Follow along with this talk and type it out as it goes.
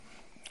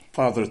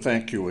Father,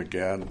 thank you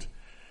again.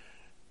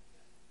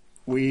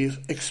 We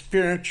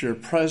experienced your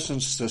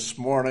presence this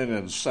morning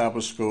in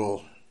Sabbath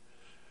school.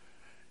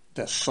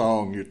 That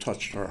song, you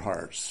touched our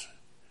hearts.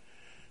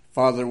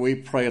 Father, we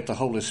pray that the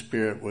Holy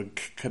Spirit would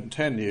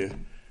continue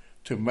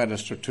to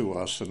minister to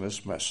us in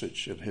this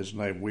message. In his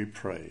name we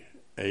pray.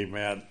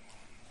 Amen.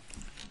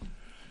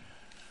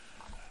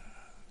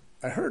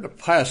 I heard a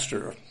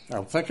pastor,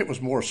 I think it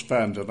was Morris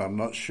Vanden, I'm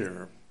not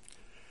sure.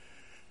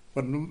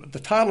 But the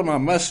title of my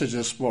message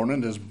this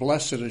morning is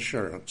Blessed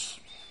Assurance.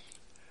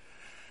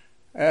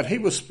 And he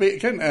was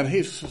speaking, and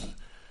he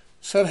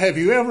said, have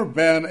you ever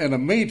been in a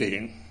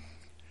meeting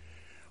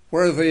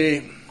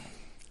where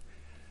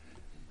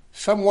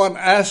someone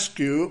asked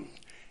you,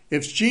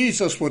 if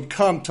Jesus would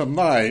come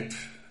tonight,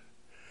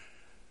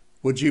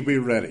 would you be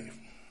ready?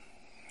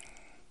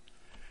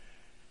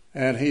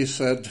 And he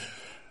said,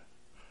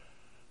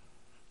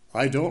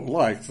 I don't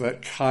like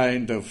that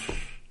type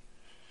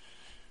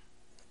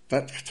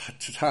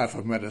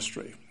of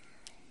ministry.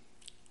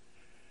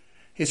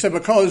 He said,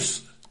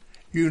 because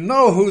you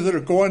know who they're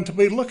going to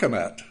be looking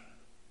at.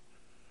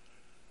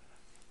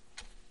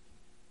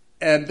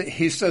 And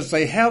he says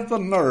they have the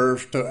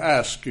nerve to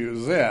ask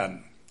you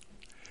then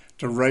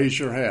to raise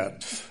your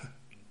hand.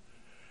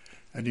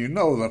 And you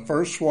know the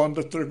first one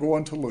that they're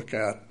going to look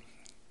at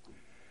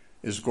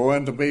is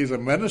going to be the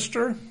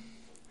minister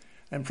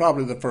and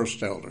probably the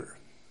first elder.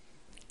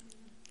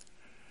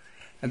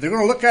 And they're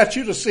going to look at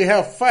you to see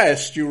how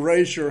fast you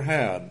raise your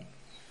hand.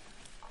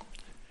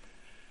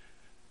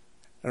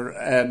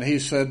 And he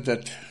said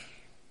that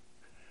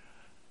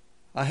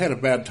I had a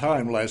bad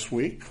time last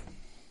week.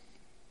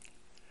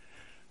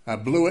 I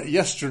blew it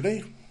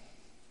yesterday.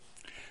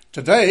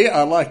 Today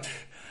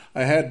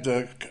I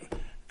had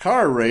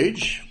car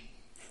rage,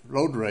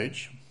 road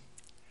rage,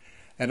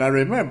 and I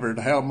remembered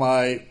how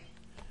my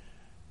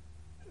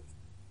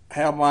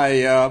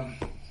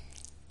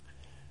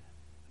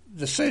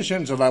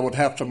decisions that I would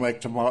have to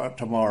make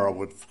tomorrow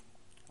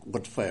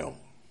would fail.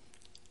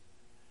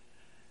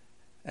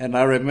 And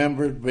I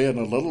remembered being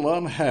a little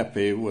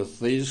unhappy with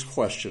these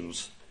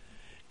questions.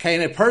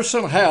 Can a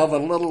person have a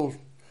little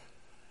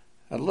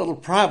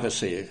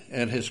privacy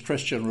in his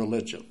Christian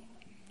religion?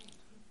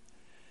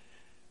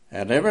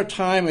 And every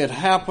time it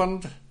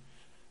happened,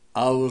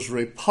 I was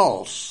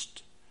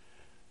repulsed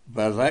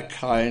by that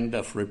kind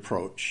of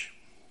reproach.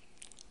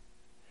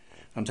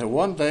 Until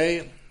one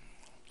day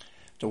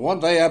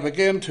I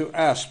began to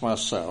ask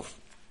myself,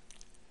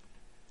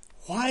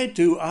 why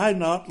do I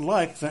not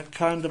like that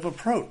kind of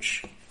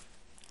approach?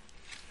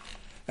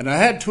 And I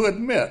had to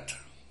admit,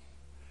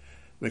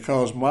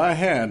 because my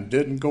hand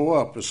didn't go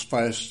up as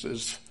fast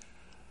as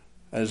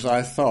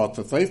I thought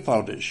that they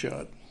thought it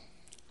should.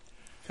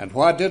 And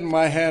why didn't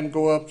my hand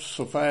go up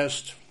so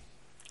fast?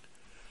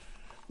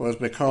 Was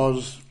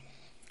because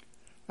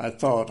I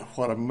thought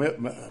what a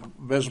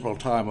miserable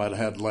time I'd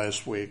had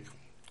last week.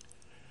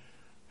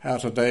 How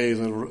today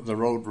the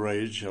road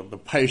rage of the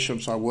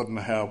patience I wouldn't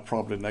have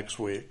probably next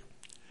week.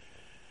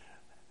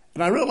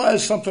 And I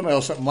realized something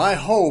else, that my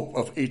hope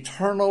of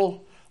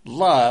eternal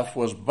life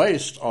was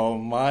based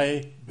on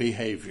my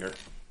behavior.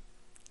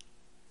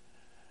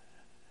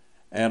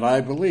 And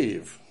I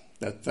believe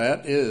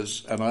that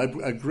is, and I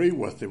agree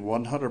with you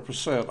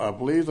 100%, I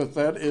believe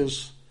that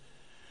is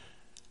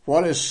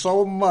what is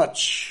so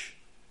much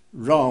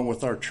wrong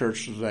with our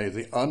church today,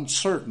 the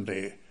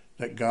uncertainty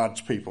that God's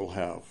people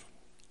have.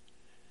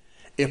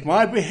 If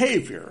my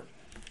behavior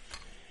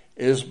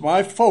is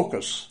my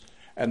focus,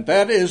 and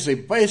that is the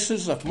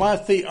basis of my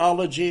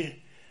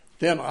theology,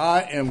 then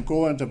I am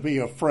going to be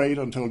afraid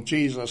until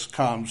Jesus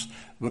comes,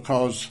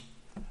 because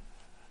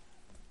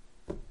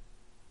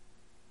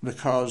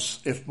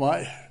if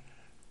my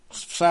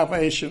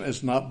salvation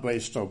is not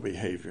based on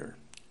behavior,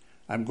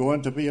 I'm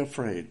going to be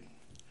afraid.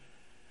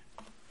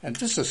 And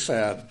this is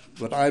sad,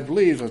 but I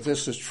believe that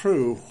this is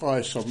true why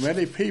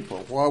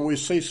we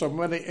see so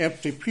many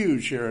empty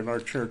pews here in our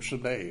church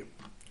today.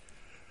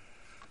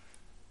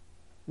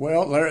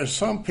 Well, there are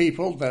some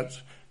people that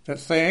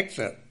think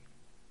that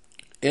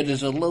it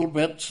is a little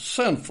bit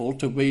sinful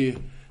to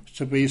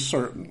be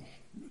certain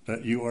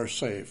that you are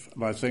saved.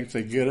 And I think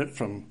they get it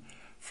from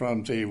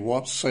the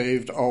once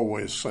saved,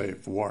 always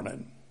saved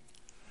warning.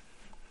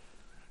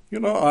 You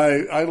know,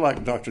 I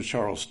like Dr.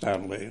 Charles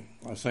Stanley.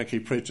 I think he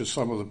preaches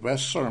some of the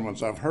best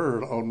sermons I've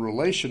heard on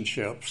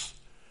relationships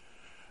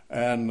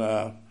and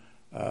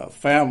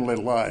family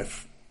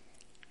life.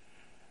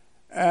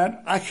 And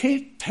I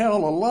can't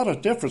tell a lot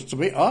of difference, to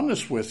be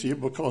honest with you,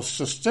 because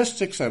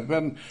statistics have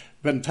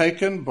been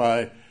taken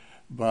by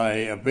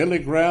Billy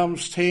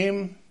Graham's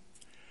team,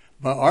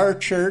 by our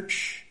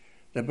church.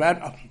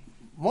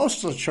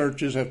 Most of the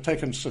churches have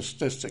taken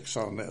statistics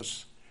on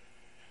this.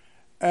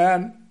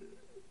 And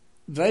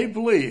they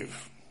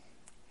believe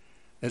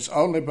it's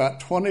only about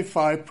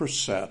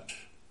 25%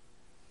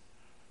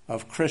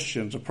 of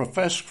Christians, of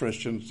professed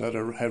Christians, that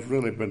have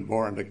really been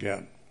born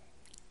again.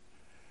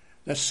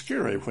 That's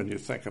scary when you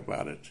think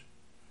about it.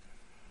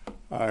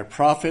 Our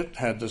prophet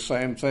had the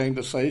same thing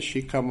to say.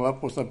 She come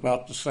up with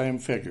about the same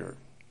figure.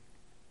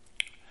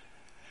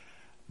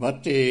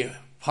 But the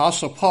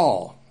Apostle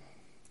Paul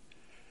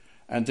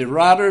and the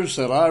writers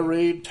that I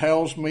read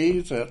tells me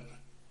that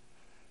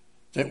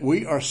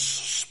we are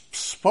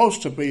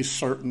supposed to be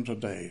certain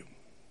today.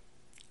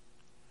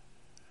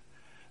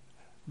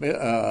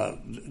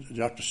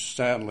 Dr.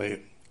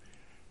 Stanley,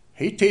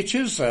 he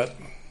teaches that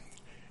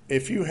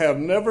if you have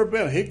never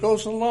been, he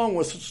goes along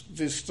with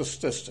these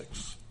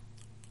statistics.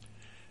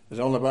 It's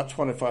only about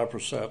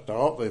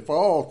 25%. They've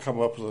all come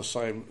up with the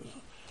same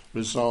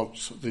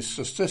results. The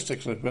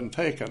statistics have been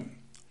taken.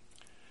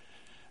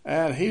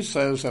 And he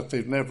says that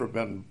they've never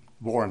been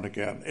born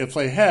again. If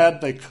they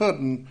had, they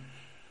couldn't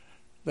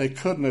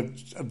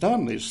have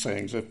done these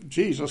things. If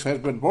Jesus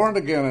had been born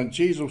again and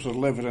Jesus was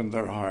living in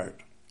their heart.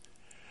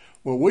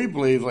 Well, we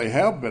believe they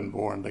have been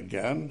born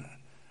again,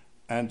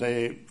 and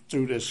they,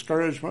 through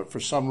discouragement, for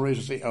some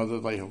reason or the other,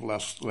 they have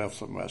left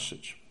the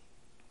message.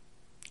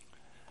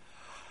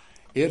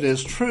 It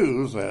is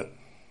true that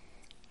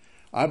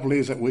I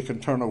believe that we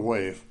can turn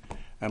away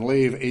and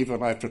leave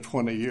even after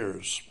 20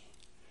 years.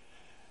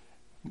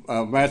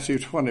 Matthew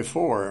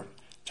 24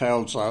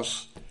 tells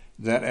us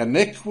that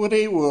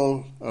iniquity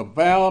will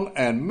abound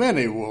and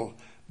many will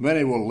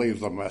leave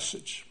the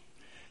message.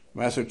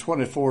 Matthew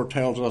 24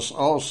 tells us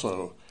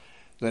also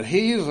that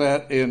he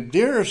that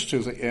endures to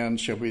the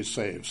end shall be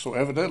saved. So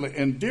evidently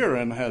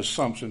enduring has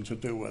something to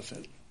do with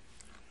it.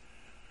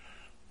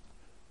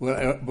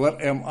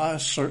 But am I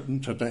certain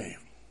today?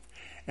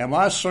 Am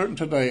I certain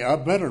today? I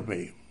better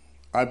be.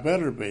 I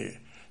better be.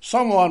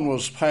 Someone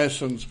was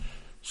passing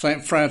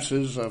St.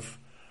 Francis of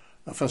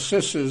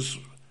Assisi's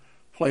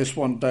place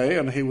one day,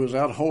 and he was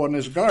out hoeing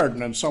his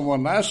garden, and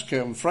someone asked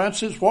him,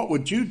 Francis, what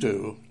would you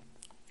do?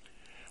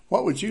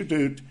 What would you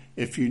do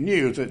if you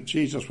knew that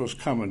Jesus was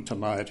coming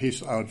tonight? He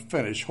said, I would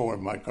finish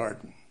hoeing my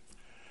garden.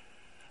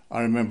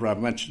 I remember I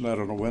mentioned that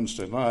on a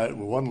Wednesday night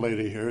with one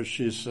lady here.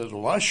 She said,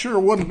 well, I sure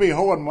wouldn't be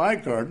hoeing my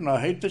garden. I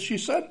hate that she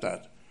said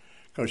that,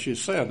 because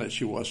she's saying that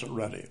she wasn't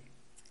ready.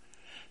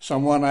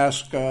 Someone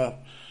asked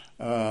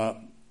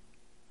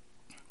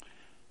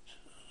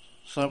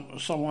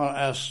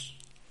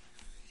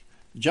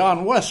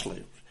John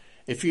Wesley,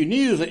 if you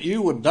knew that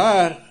you would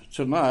die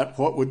tonight,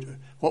 what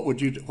would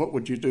you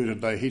do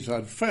today? He said,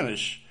 I'd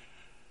finish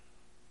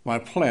my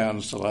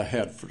plans that I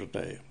had for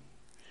today.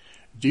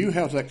 Do you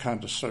have that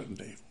kind of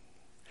certainty?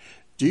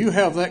 Do you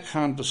have that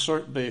kind of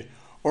certainty?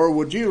 Or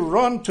would you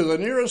run to the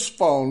nearest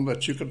phone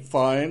that you could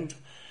find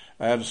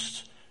and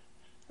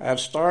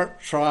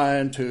start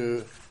trying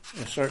to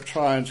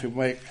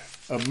make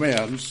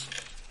amends,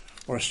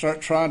 or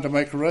start trying to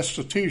make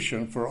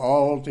restitution for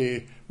all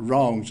the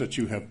wrongs that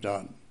you have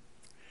done?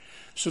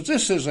 So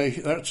there's a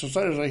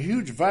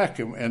huge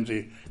vacuum in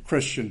the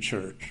Christian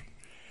church.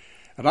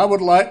 And I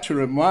would like to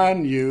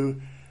remind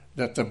you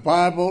that the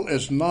Bible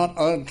is not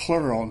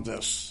unclear on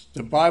this.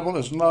 The Bible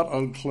is not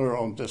unclear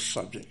on this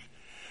subject.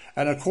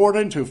 And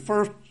according to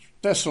 1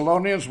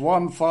 Thessalonians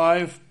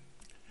 1:5,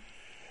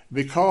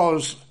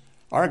 because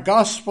our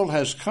gospel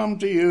has come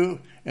to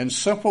you in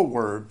simple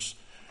words,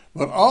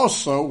 but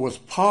also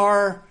with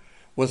power,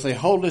 with the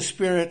Holy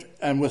Spirit,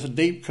 and with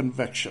deep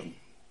conviction.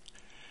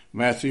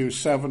 Matthew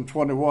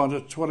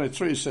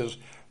 7:21-23 says,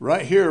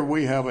 right here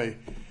we have a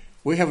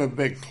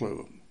big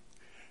clue.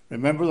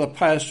 Remember the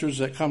pastors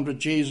that come to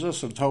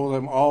Jesus and told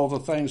them all the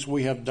things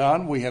we have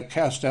done? We have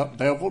cast out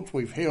devils,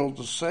 we've healed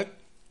the sick.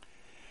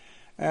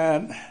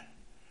 And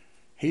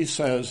he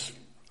says,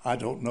 I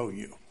don't know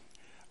you.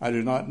 I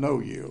do not know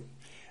you.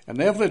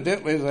 And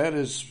evidently that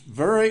is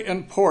very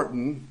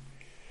important.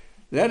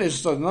 That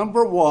is the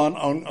number one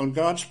on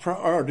God's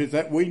priority,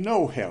 that we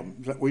know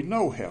him,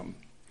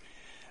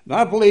 And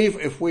I believe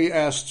if we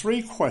ask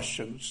 3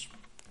 questions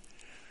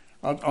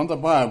on the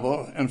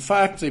Bible, in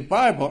fact, the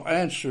Bible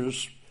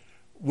answers,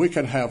 we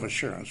can have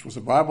assurance. With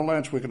the Bible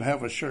answer, we can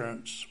have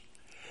assurance.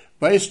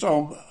 Based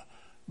on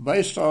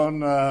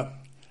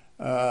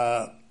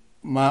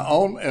my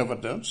own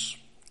evidence,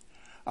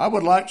 I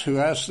would like to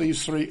ask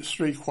these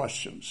three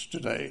questions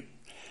today.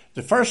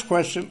 The first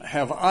question,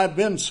 have I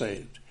been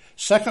saved?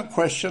 Second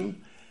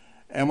question,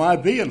 am I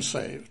being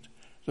saved?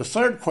 The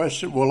third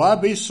question, will I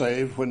be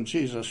saved when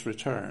Jesus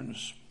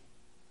returns?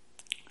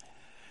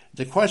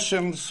 The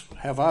questions,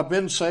 have I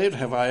been saved?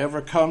 Have I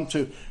ever come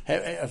to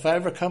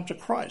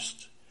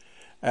Christ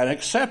and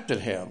accepted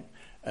him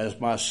as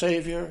my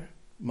Savior,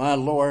 my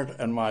Lord,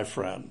 and my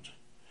friend?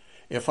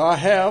 If I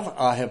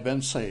have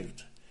been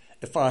saved.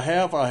 If I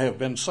have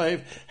been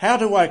saved. How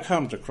do I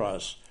come to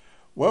Christ?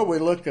 Well, we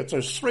look at,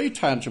 there's 3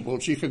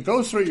 tangibles. You can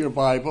go through your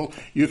Bible.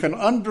 You can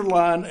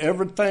underline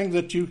everything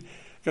that you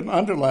can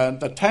underline,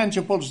 the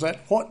tangibles,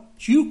 that what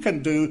you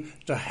can do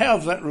to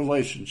have that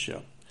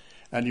relationship.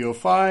 And you'll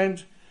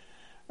find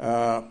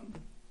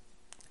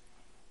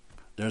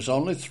there's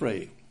only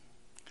 3.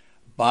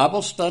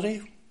 Bible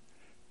study,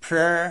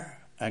 prayer,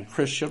 and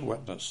Christian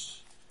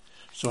witness.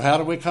 So how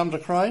do we come to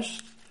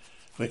Christ?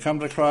 We come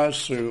to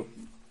Christ through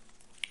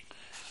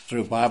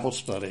Bible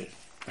study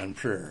and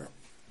prayer.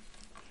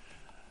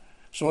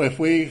 So if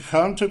we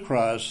come to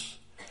Christ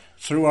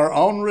through our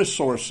own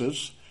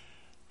resources,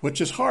 which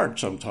is hard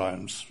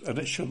sometimes, and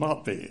it should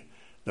not be.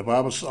 The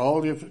Bible says,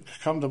 all you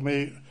come to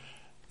me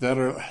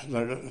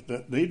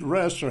that need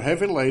rest or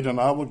heavy laden, and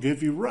I will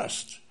give you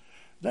rest.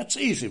 That's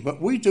easy,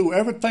 but we do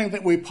everything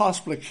that we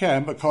possibly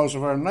can because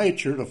of our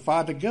nature to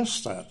fight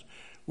against that.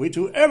 We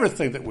do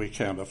everything that we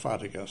can to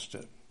fight against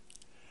it.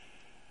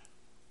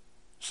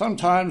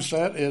 Sometimes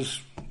that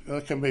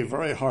can be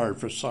very hard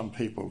for some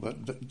people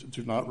that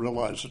do not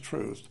realize the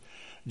truth.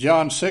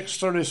 John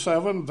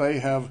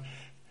 6:37,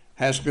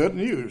 has good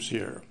news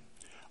here.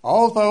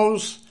 All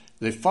those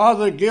the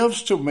Father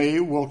gives to me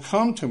will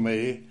come to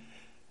me,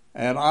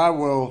 and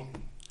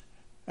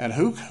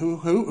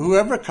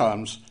whoever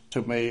comes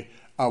to me,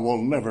 I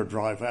will never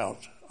drive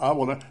out.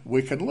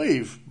 We can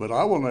leave, but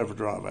I will never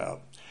drive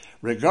out.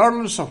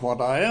 Regardless of what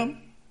I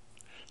am,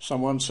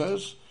 someone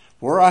says,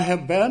 where I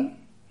have been,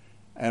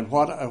 and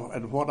what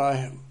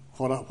I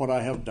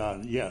have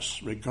done.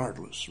 Yes,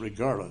 regardless.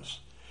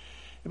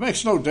 It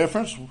makes no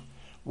difference.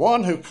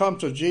 One who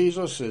comes to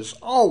Jesus is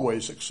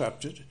always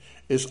accepted,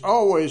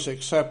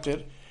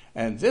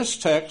 and this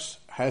text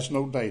has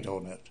no date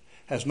on it.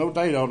 Has no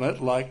date on it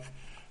like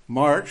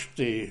March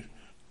the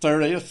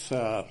 30th,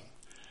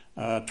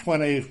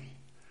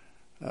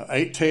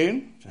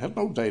 2018. It has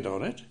no date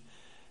on it.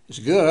 It's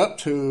good up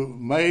to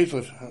May,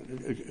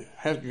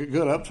 has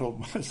good up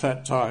till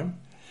that time.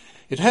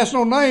 It has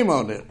no name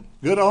on it.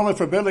 Good only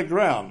for Billy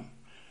Graham,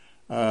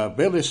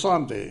 Billy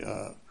Sunday,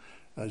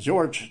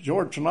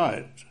 George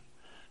Knight,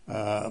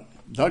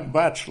 Doug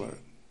Batchelor.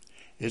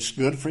 It's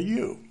good for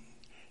you.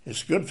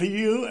 It's good for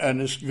you,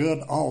 and it's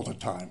good all the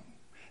time.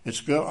 It's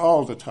good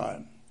all the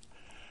time.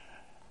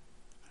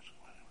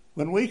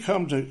 When we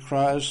come to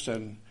Christ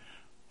and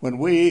when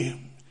we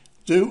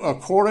do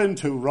according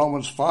to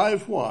Romans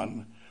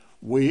 5:1,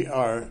 we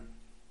are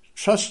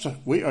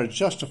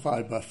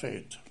justified by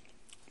faith.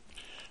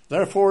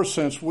 Therefore,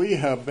 since we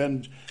have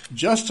been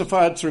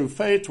justified through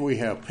faith, we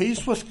have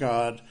peace with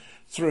God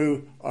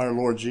through our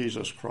Lord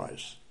Jesus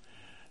Christ.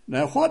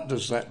 Now, what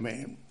does that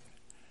mean?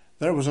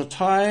 There was a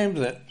time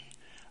that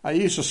I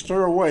used to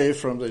stir away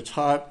from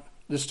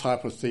this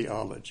type of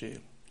theology.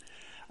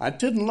 I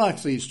didn't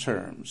like these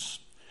terms: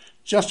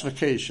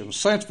 justification,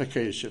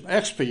 sanctification,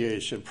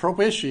 expiation,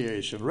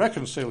 propitiation,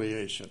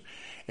 reconciliation.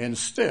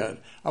 Instead,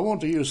 I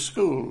want to use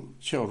school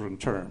children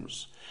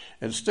terms.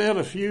 Instead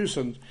of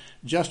using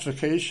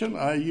justification,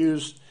 I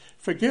used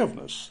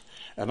forgiveness.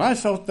 And I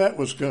thought that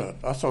was good.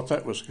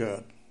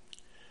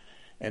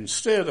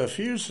 Instead of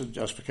using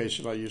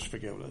justification, I used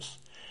forgiveness.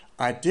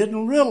 I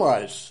didn't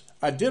realize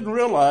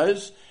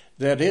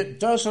that it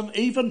doesn't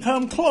even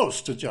come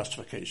close to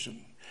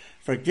justification.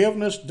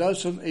 Forgiveness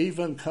doesn't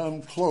even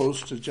come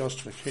close to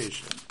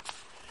justification.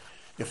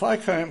 If I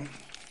come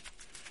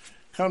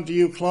to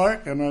you,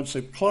 Clark, and I'd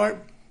say,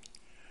 Clark,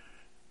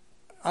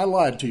 I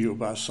lied to you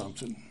about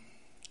something.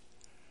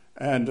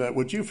 And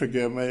would you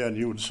forgive me? And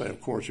you would say,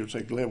 of course. You'd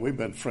say, Glenn, we've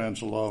been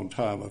friends a long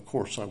time. Of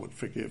course I would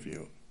forgive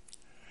you.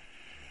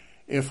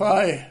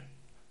 But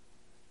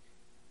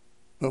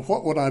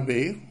what would I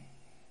be?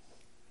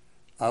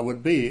 I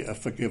would be a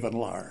forgiven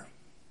liar.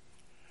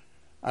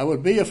 I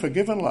would be a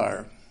forgiven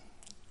liar.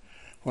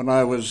 When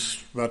I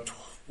was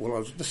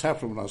this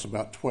happened when I was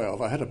about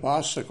 12. I had a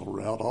bicycle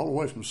route all the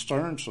way from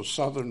Stearns to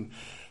Southern,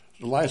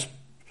 the last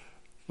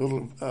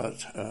little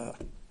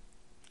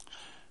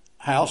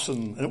house,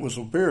 and it was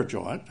a beer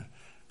joint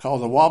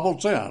called the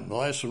Wobble's Inn, the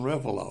last in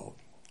Revelo.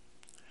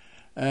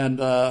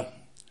 And I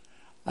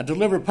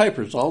delivered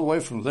papers all the way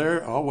from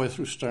there, all the way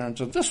through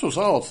Stearns. And this was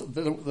all,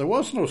 there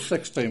was no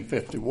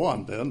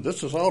 1651 then.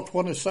 This is all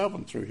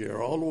 27 through here,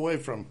 all the way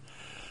from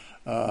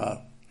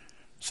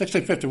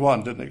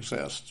 1651 didn't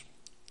exist.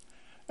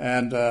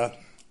 And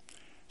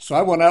so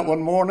I went out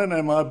one morning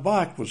and my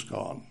bike was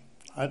gone.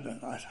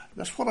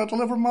 That's what I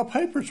delivered my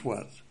papers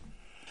with.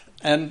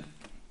 And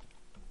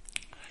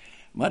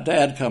my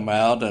dad come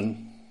out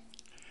and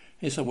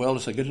he said, well,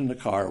 get in the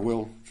car.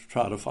 We'll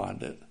try to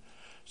find it.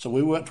 So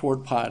we went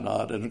toward Pine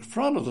Knot. And in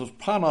front of the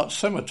Pine Knot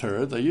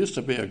Cemetery, there used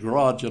to be a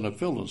garage and a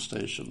filling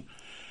station.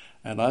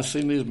 And I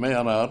seen these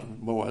men out,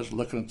 boys,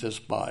 looking at this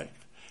bike.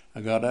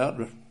 I got out,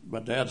 my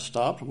dad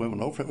stopped, and we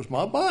went over. It was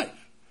my bike.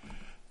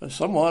 And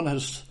someone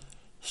has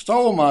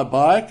stolen my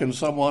bike, and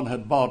someone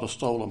had bought a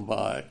stolen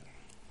bike.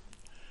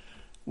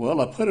 Well,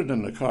 I put it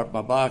in the car,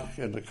 my bike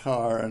in the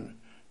car, and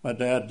my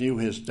dad knew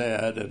his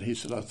dad, and he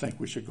said, I think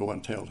we should go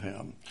and tell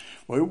him.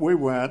 We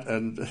went,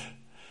 and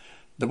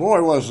the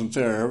boy wasn't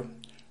there,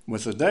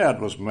 but the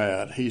dad was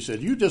mad. He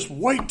said, you just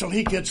wait till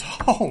he gets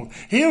home.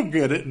 He'll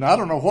get it, and I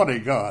don't know what he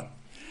got.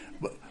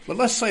 But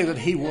let's say that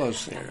he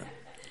was there.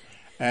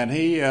 And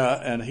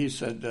he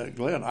said,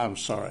 Glenn, I'm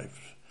sorry.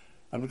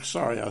 I'm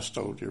sorry I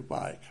stole your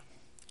bike.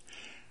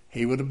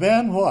 He would have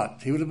been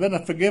what? He would have been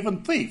a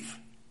forgiven thief.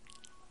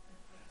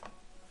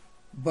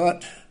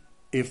 But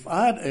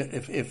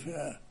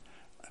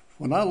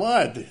when I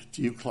lied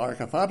to you,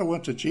 Clark, if I'd have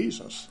went to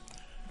Jesus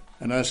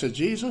and I said,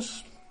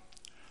 Jesus,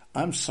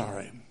 I'm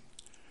sorry,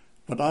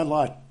 but I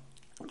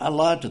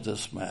lied to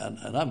this man,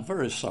 and I'm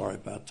very sorry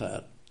about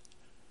that.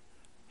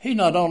 He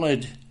not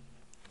only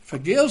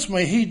forgives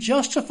me, he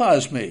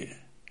justifies me.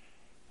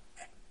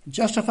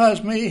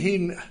 Justifies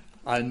me,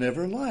 I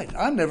never lied.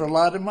 I never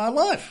lied in my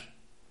life.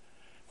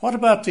 What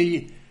about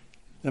the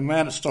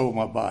man that stole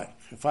my bike?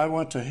 If I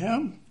went to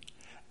him,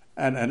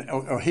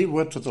 or he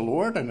went to the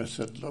Lord and I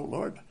said, "Oh,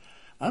 Lord,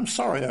 I'm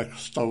sorry I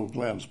stole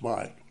Glenn's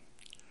bike."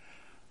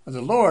 And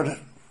the Lord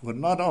would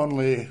not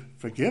only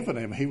forgiven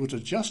him, he would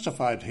have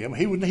justified him.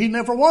 He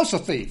never was a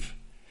thief.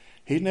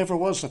 He never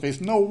was a thief.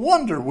 No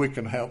wonder we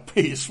can have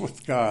peace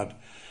with God.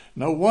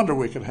 No wonder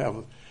we can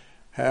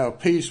have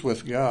peace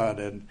with God.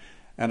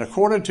 And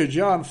according to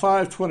John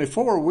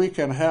 5:24, we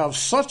can have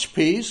such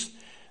peace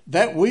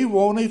that we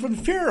won't even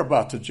fear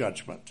about the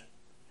judgment.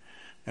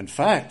 In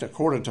fact,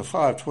 according to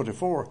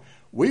 5:24,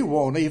 we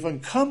won't even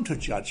come to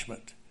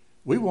judgment.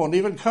 We won't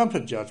even come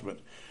to judgment.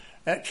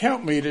 At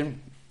camp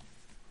meeting,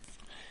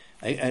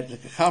 a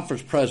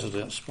conference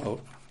president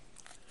spoke,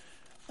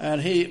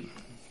 and he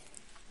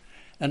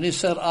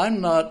said, "I'm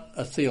not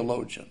a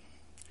theologian,"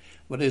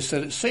 but he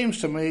said, "It seems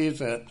to me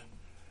that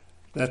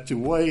the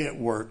way it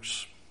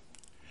works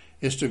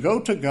is to go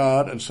to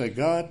God and say,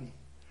 'God,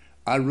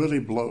 I really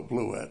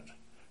blew it.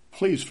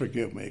 Please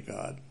forgive me,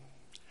 God.'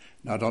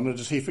 Not only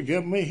does he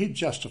forgive me, he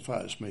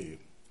justifies me.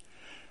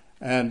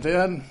 And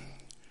then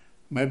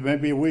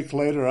maybe a week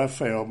later I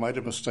failed, made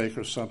a mistake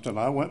or something.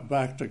 I went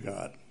back to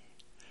God.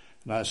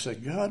 And I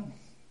said, 'God,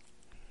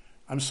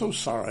 I'm so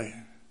sorry.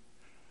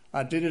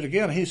 I did it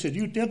again.' He said,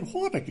 'You did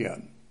what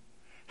again?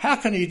 How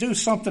can you do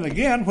something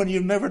again when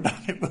you've never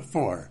done it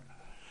before?'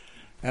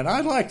 And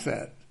I like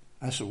that.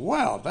 I said,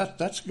 wow,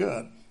 that's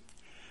good.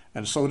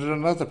 And so did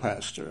another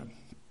pastor.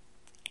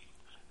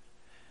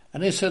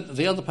 And he said,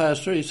 the other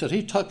pastor, he said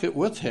he took it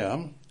with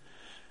him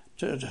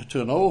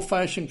to an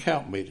old-fashioned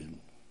camp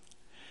meeting.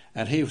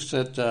 And he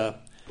said,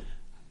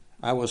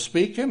 I was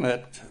speaking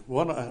at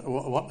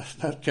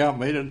that camp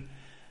meeting,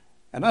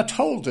 and I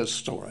told this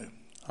story.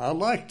 I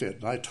liked it,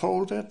 and I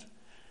told it.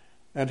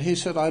 And he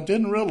said, I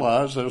didn't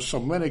realize there were so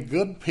many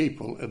good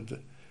people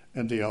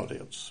in the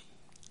audience.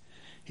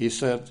 He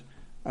said,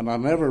 and I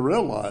never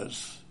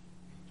realized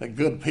that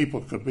good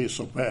people could be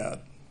so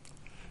bad.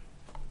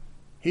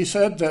 He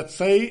said that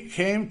they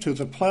came to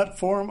the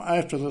platform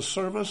after the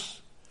service,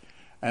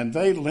 and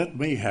they let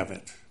me have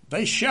it.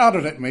 They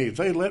shouted at me.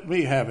 They let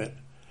me have it.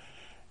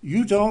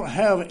 You don't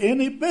have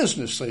any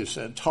business, they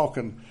said,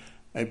 talking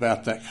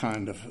about that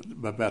kind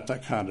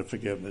of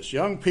forgiveness.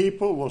 Young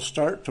people will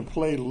start to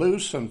play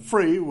loose and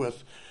free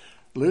with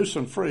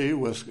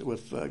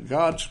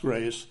God's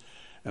grace,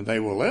 and they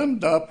will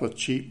end up with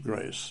cheap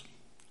grace.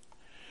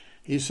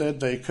 He said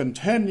they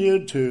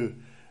continued to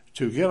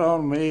get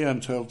on me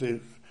until they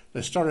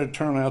started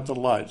turning out the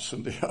lights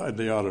in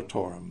the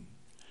auditorium.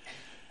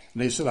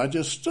 And he said, I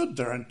just stood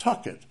there and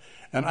took it.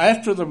 And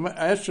after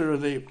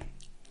they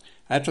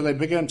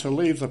began to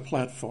leave the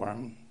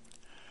platform,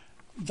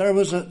 there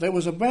was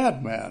a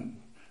bad man.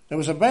 There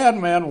was a bad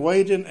man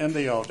waiting in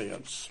the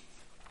audience,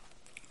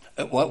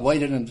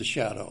 waiting in the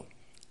shadow.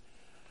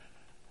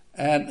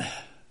 And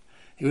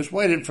he was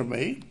waiting for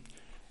me.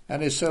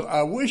 And he said,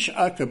 I wish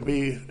I could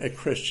be a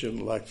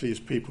Christian like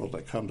these people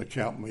that come to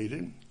camp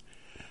meeting,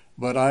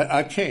 but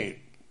I can't.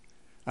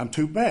 I'm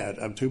too bad.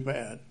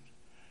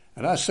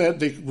 And I said,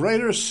 the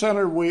greater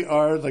sinner we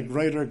are, the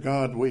greater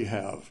God we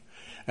have.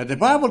 And the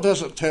Bible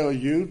doesn't tell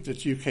you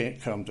that you can't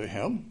come to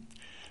him,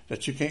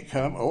 that you can't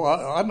come. Oh,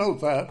 I know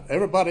that.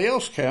 Everybody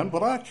else can,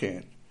 but I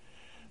can't.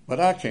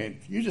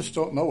 You just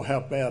don't know how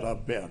bad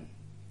I've been.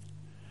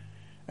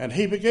 And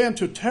he began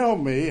to tell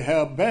me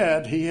how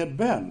bad he had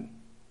been.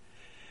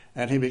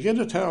 And he began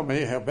to tell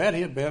me how bad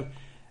he had been,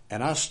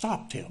 and I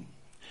stopped him.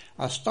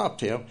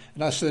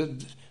 And I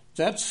said,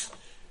 that's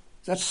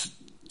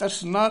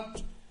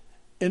not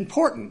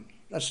important.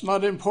 That's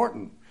not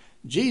important.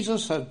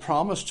 Jesus had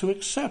promised to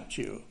accept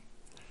you.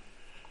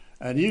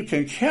 And you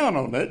can count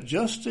on it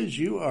just as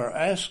you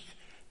asked.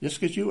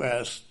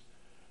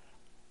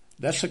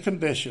 That's a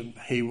condition.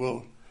 He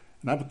will.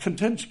 And I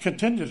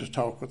continue to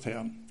talk with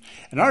him.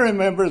 And I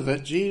remember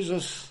that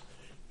Jesus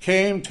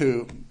came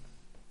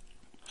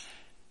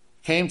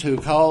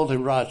call the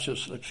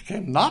righteous,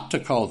 came not to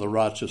call the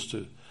righteous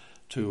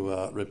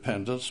to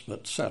repentance,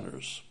 but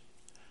sinners.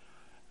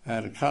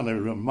 And it kind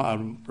of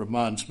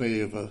reminds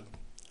me of a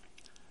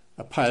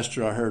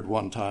pastor I heard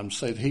one time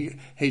say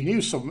he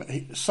knew some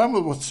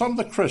of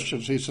the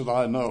Christians. He said,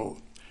 I know.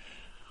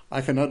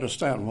 I can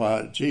understand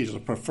why Jesus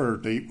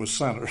preferred to eat with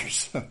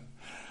sinners.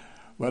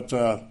 But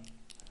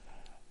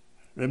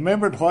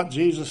remembered what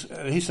Jesus,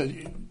 he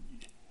said,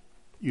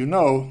 you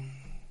know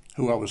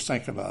who I was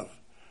thinking of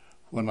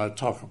when I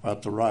talk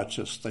about the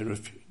righteous. They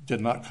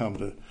did not come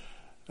to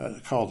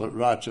call the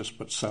righteous,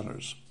 but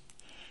sinners.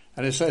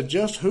 And he said,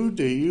 just who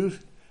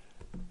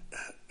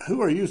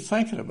are you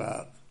thinking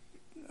about?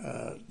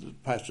 The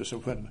pastor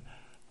said,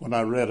 when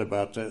I read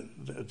about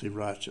the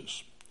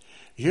righteous.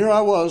 Here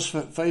I was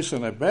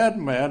facing a bad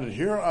man, and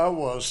here I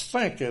was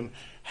thinking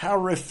how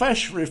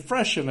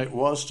refreshing it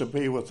was to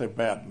be with a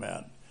bad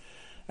man.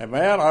 And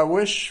man, I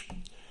wish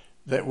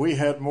that we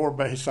had more.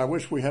 I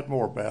wish we had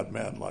more bad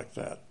men like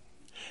that.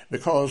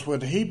 Because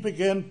when he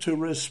began to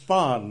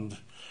respond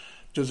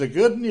to the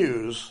good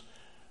news,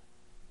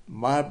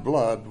 my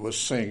blood was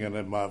singing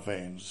in my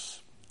veins.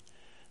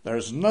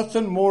 There's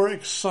nothing more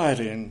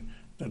exciting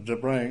than to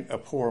bring a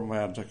poor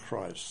man to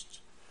Christ.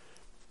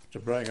 To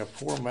bring a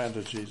poor man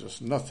to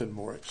Jesus, nothing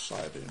more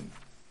exciting.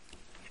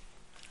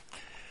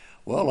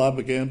 Well, I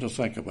began to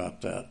think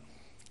about that.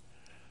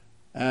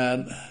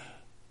 And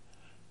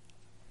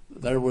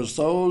there was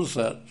those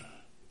that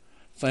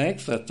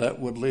think that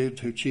would lead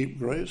to cheap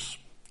grace.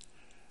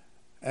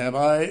 And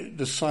I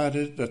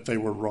decided that they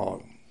were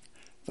wrong.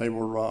 They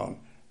were wrong.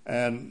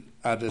 And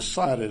I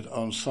decided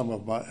on some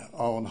of my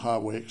own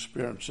highway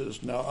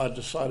experiences. Now, I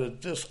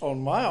decided this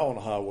on my own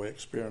highway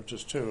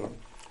experiences, too.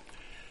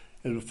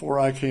 And before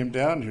I came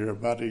down here,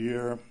 about a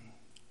year,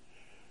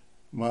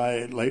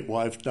 my late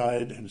wife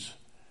died, and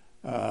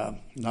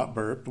not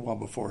Bert, the one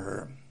before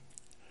her.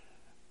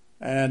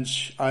 And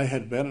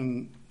she'd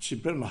been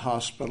in the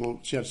hospital.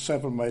 She had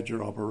 7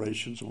 major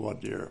operations in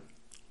 1 year.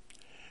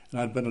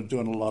 And I'd been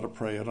doing a lot of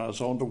praying. I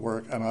was on to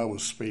work, and I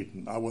was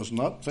speeding. I was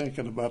not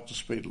thinking about the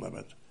speed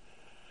limit.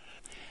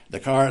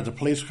 The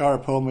police car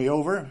pulled me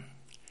over,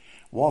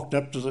 walked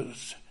up to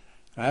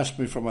asked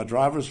me for my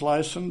driver's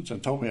license,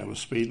 and told me I was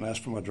speeding,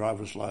 asked for my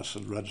driver's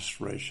license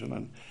registration.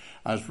 And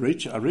I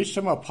reached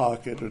in my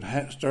pocket and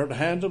started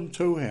handing them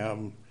to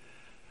him,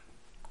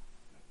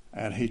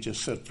 and he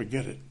just said,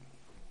 forget it.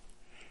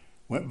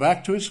 Went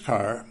back to his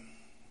car,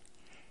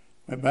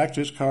 and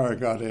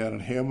got in,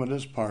 and him and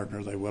his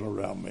partner, they went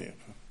around me.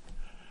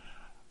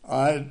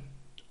 I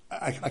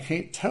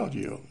can't tell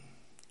you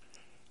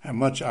how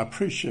much I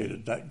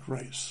appreciated that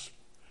grace.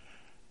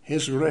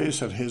 His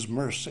grace and his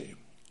mercy.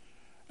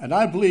 And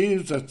I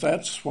believe that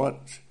that's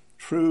what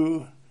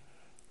true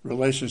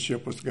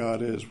relationship with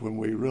God is, when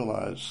we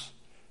realize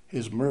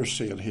his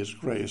mercy and his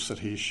grace that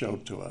he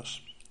showed to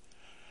us.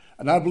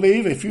 And I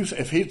believe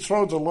if he'd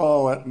thrown the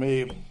law at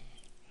me,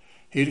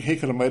 he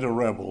could have made a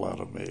rebel out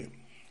of me.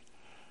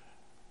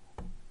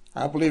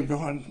 I believe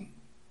going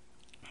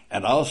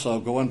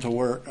to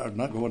work, or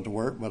not going to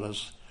work, but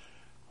as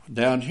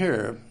down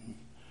here,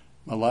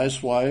 my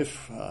last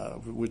wife,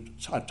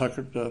 I took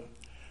her to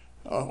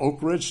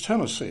Oak Ridge,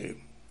 Tennessee,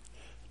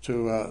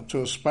 to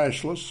a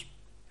specialist,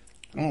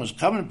 and was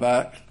coming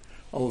back.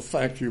 Oh,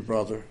 thank you,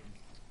 brother.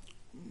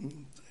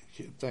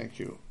 Thank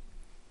you.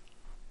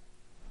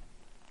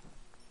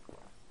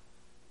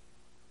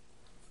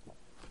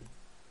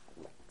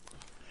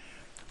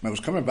 I was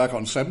coming back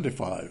on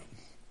 75.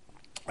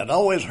 I'd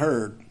always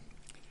heard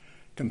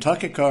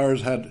Kentucky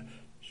cars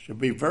should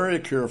be very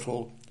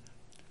careful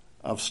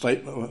of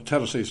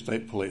Tennessee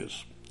State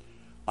Police.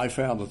 I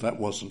found that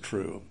wasn't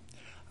true.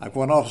 I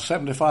went off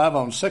 75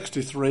 on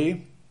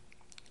 63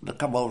 to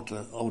come over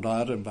to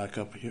Oneida and back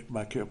up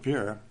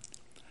here,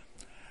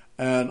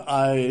 and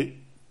I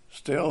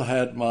still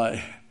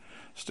driving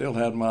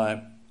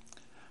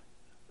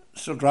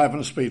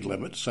the speed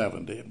limit,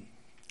 70.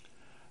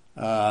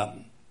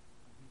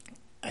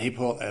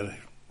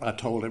 I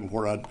told him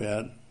where I'd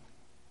been.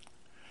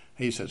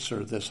 He said,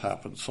 sir, this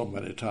happened so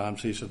many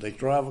times. He said, they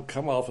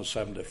come off of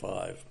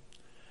 75,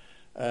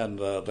 and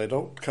they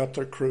don't cut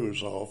their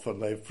cruise off,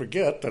 and they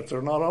forget that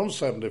they're not on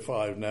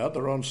 75 now,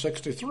 they're on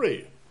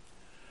 63.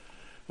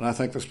 And I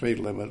think the speed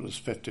limit was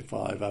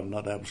 55. I'm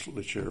not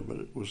absolutely sure, but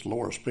it was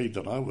lower speed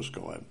than I was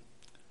going.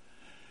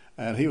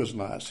 And he was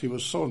nice. He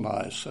was so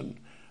nice, and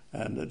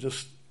it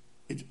just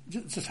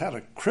had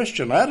a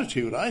Christian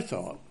attitude, I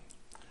thought.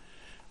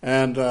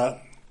 And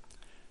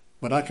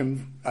but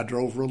I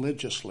drove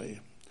religiously.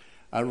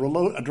 I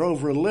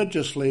drove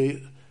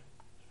religiously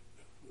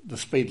the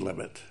speed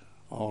limit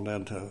on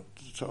into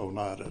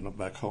Oneida and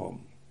back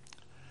home.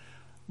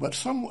 But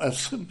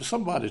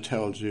somebody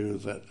tells you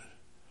that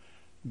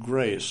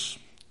grace,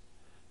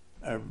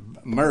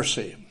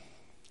 mercy,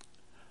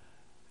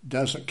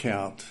 doesn't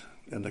count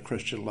in the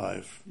Christian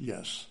life,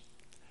 yes.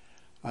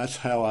 That's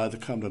how I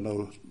come to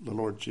know the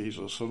Lord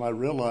Jesus. And when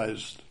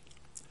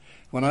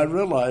I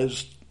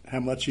realized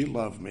how much he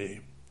loved me,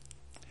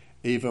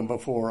 even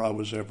before I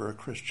was ever a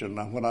Christian.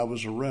 Now, when I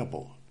was a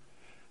rebel,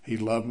 he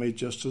loved me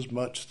just as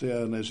much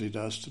then as he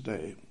does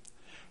today.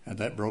 And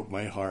that broke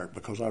my heart,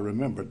 because I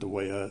remembered the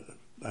way I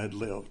had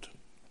lived.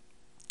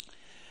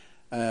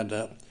 And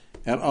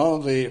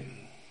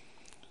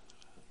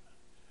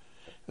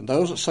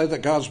those that say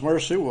that God's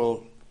mercy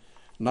will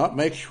not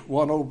make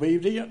one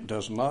obedient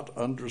does not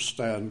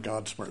understand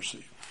God's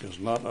mercy. Does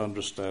not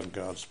understand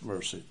God's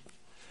mercy.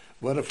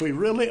 But if we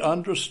really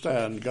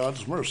understand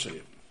God's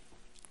mercy,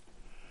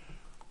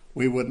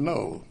 we would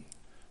know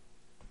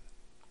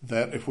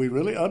that if we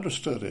really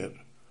understood it,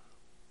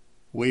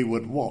 we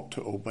would want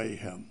to obey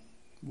him.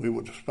 We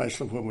would,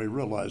 especially when we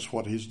realize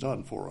what he's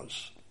done for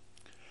us,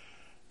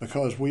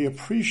 because we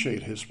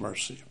appreciate his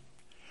mercy.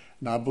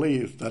 And I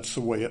believe that's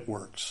the way it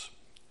works.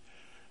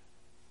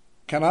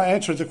 Can I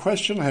answer the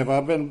question, have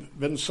I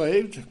been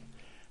saved?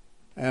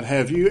 And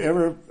have you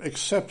ever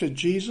accepted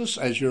Jesus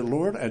as your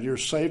Lord and your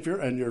Savior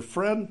and your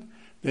friend?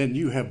 Then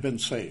you have been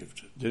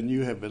saved.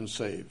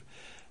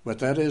 But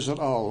that isn't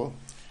all.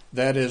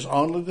 That is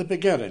only the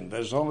beginning.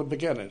 That is only the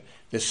beginning.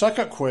 The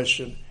second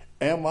question,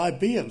 am I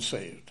being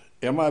saved?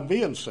 Am I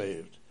being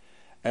saved?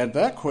 And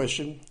that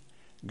question,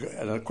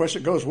 and the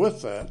question goes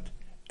with that,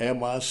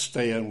 am I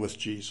staying with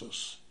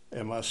Jesus?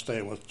 Am I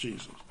staying with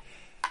Jesus?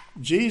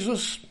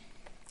 Jesus,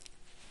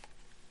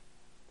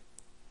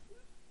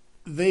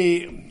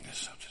 there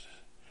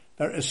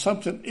is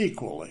something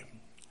equally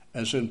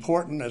as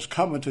important as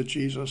coming to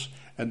Jesus,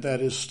 and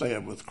that is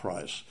staying with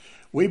Christ.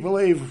 We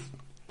believe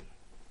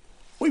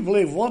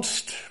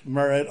once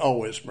married,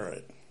 always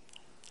married.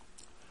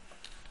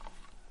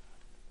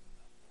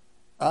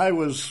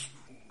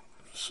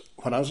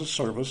 When I was in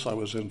service, I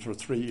was in for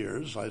 3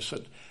 years. I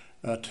said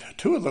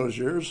 2 of those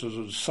years was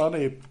in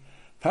sunny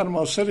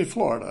Panama City,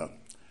 Florida,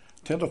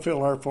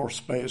 Tenterfield Air Force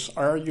Base,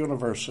 our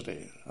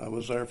university. I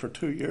was there for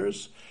 2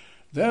 years.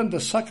 Then the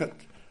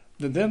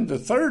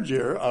third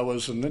year, I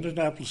was in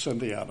Indianapolis,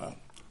 Indiana.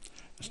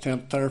 It's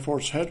 10th Air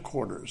Force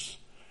headquarters.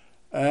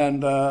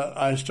 And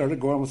I started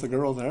going with a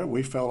girl there.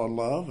 We fell in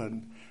love,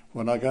 and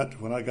when I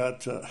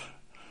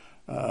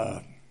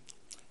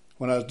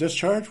was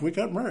discharged, we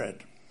got married.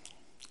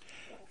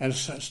 And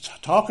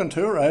talking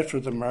to her after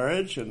the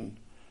marriage, and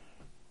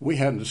we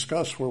hadn't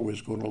discussed where we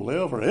was going to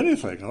live or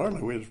anything,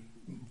 hardly. We was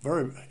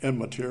very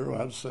immature,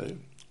 I'd say.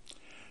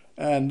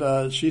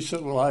 And she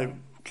said, well, I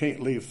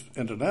can't leave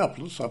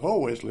Indianapolis. I've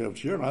always lived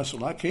here. And I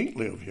said, I can't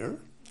live here.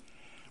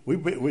 We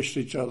wished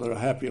each other a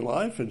happy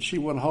life, and she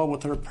went home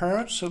with her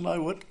parents, and I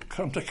would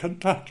come to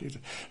Kentucky to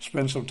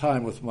spend some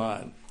time with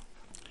mine.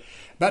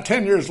 About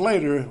 10 years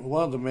later,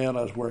 one of the men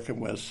I was working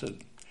with said,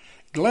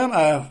 Glenn,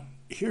 I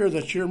hear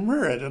that you're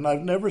married, and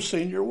I've never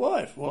seen your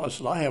wife. Well, I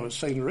said, I haven't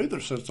seen her either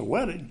since the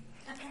wedding.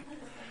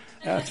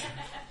 And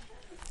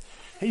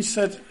he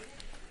said,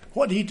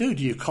 what do you do?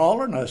 Do you call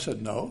her? And I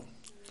said, no.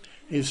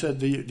 He said,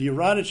 do you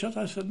write each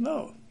other? I said,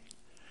 no.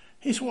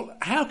 He said, well,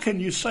 how can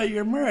you say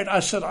you're married? I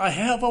said, I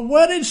have a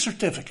wedding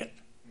certificate.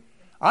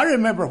 I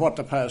remember what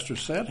the pastor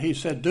said. He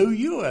said, do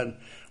you? And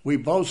we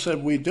both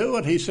said we do,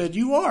 and he said,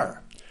 you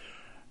are.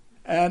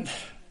 And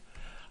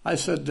I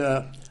said,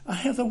 I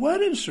have the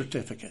wedding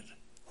certificate.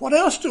 What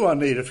else do I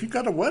need? If you've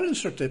got a wedding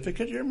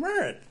certificate, you're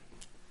married.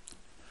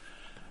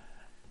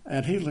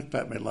 And he looked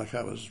at me like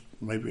I was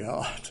maybe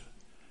odd.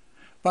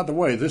 By the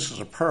way, this is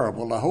a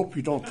parable. I hope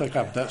you don't think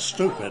I'm that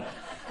stupid.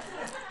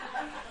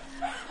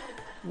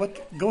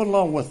 But going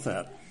along with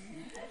that,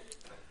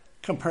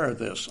 compare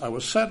this. I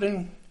was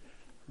sitting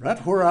right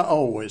where I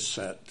always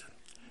sat,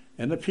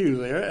 in the pew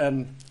there,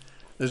 and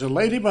there's a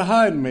lady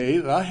behind me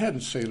that I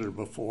hadn't seen her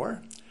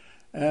before,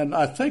 and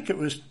I think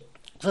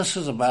this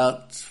is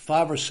about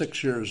 5 or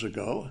 6 years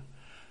ago,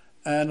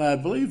 and I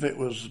believe it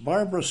was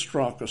Barbara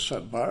Stronka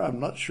sat by her.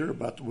 I'm not sure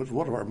about it was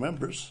one of our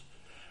members,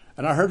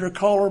 and I heard her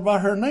call her by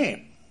her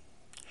name.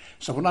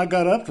 So when I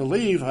got up to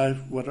leave, I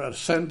went to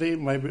Cindy,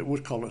 maybe it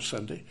would call her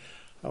Cindy.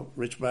 I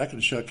reached back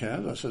and shook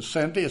hands. I said,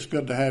 Cindy, it's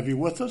good to have you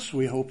with us.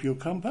 We hope you'll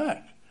come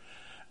back.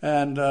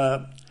 And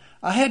I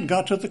hadn't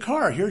got to the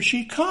car. Here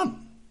she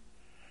come.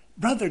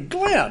 Brother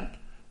Glenn.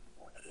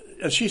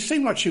 And she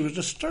seemed like she was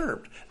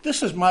disturbed.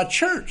 This is my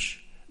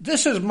church.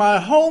 This is my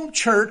home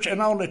church,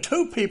 and only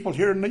 2 people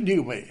here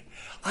knew me.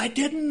 I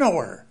didn't know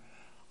her.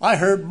 I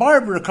heard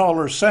Barbara call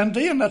her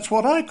Cindy, and that's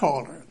what I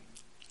called her.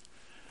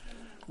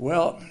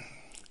 Well,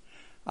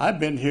 I've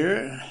been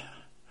here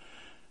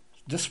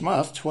this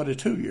month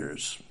 22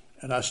 years,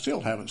 and I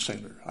still haven't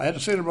seen her. I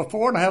hadn't seen her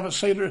before, and I haven't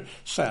seen her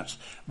since.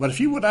 But if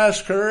you would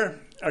ask her,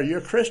 are you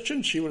a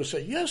Christian? She would have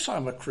said, yes,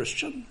 I'm a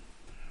Christian.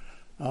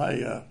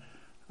 I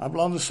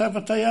belong to the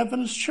Seventh-day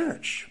Adventist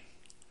Church.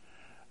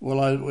 Well,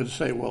 I would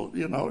say, well,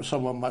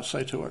 someone might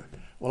say to her,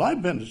 well,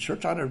 I've been to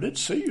church. I never did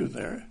see you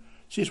there.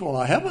 She said, well,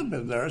 I haven't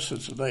been there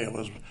since the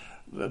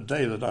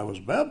day that I was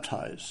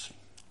baptized.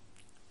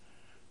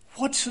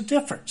 What's the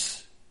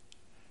difference?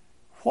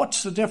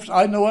 What's the difference?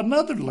 I know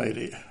another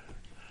lady,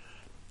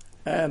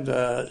 and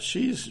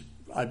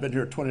I've been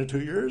here 22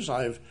 years.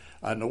 I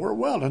know her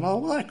well, and I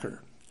like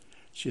her.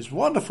 She's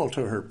wonderful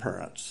to her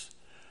parents,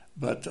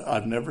 but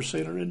I've never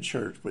seen her in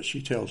church. But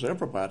she tells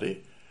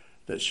everybody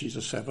that she's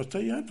a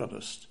Seventh-day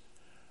Adventist.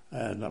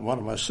 And one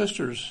of my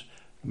sisters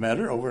met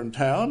her over in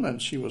town,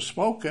 and she was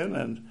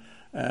smoking,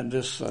 and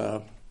this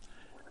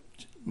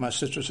my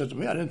sister said to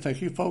me, I didn't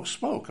think you folks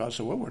spoke. I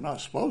said, well, we're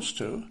not supposed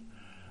to,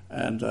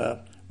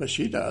 but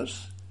she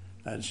does.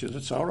 And she said,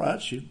 it's all right.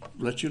 She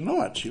let you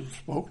know it. She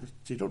spoke.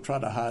 She don't try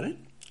to hide it.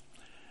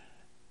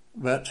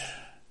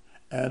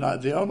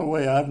 The only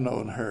way I've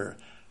known her,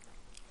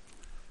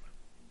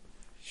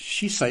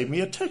 she saved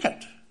me a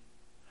ticket.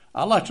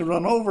 I like to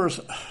run over.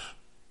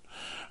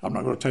 I'm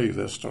not going to tell you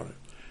this story.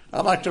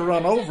 I like to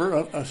run over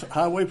a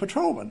highway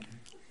patrolman.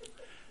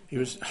 He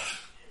was,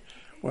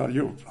 well,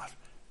 you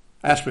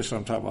ask me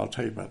sometime. I'll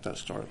tell you about that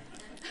story.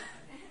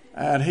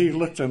 And he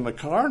looked in the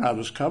car, and I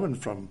was coming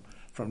from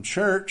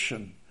church,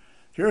 and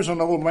here's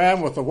an old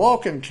man with a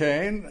walking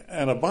cane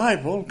and a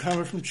Bible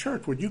coming from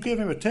church. Would you give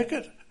him a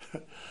ticket?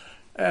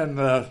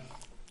 And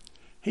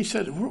he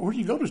said, where do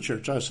you go to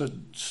church? I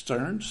said,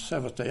 Stearns,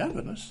 Seventh-day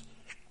Adventist.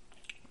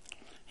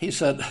 He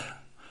said,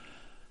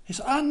 He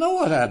said, I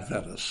know an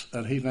Adventist.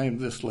 And he named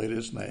this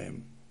lady's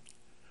name.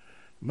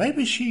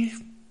 Maybe she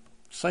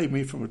saved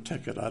me from a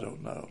ticket, I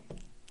don't know.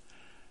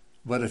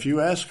 But if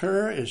you ask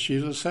her, is she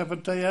a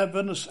Seventh-day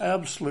Adventist?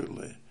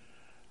 Absolutely.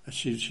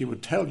 She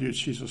would tell you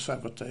she's a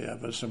Seventh-day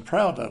Adventist and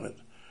proud of it.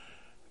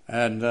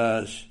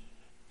 And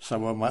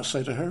someone might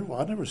say to her,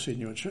 well, I've never seen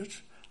you in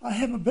church. I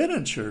haven't been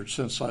in church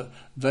since the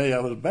day I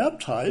was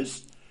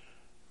baptized,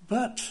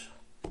 but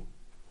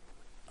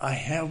I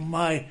have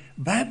my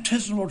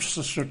baptismal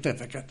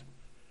certificate.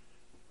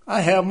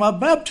 I have my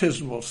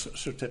baptismal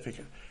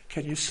certificate.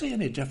 Can you see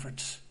any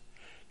difference?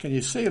 Can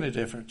you see any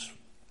difference?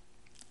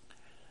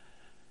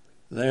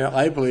 There,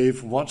 I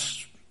believe,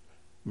 once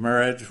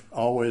married,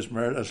 always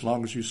married, as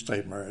long as you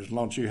stay married, as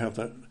long as you have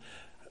that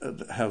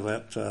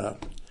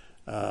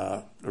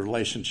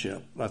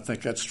relationship. I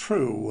think that's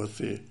true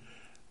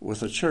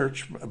with a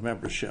church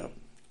membership.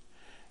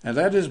 And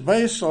that is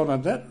based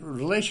on, that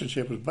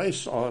relationship is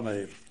based on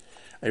a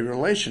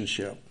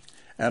relationship,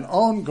 an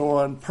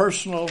ongoing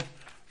personal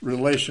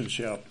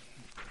relationship.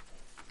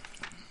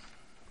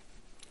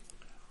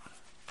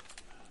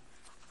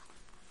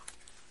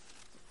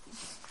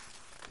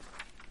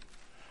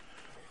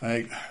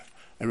 A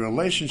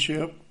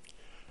relationship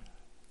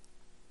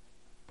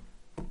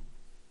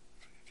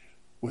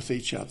with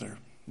each other.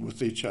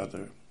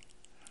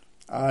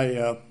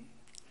 I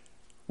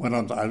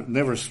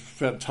never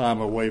spent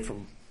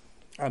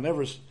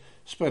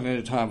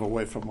any time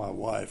away from my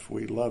wife.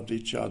 We loved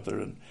each other,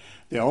 and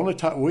the only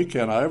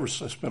weekend I ever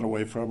spent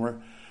away from her,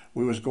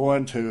 we was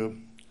going to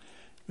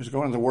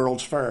the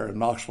World's Fair in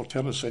Knoxville,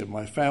 Tennessee. And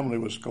my family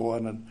was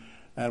going,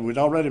 and we'd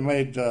already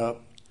made.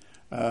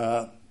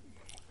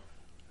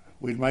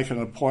 We'd make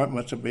an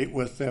appointment to meet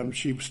with them.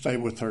 She'd stay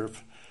with her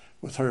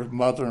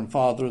mother and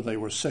father. They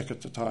were sick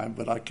at the time,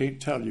 but I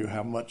can't tell you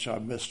how much I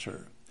missed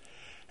her.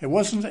 It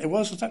wasn't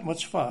that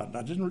much fun.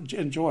 I didn't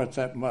enjoy it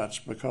that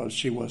much because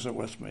she wasn't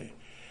with me.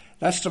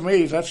 That's the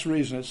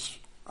reason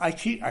I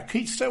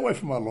can't stay away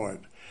from my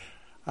Lord.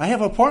 I have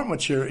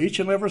appointments here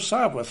each and every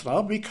Sabbath, and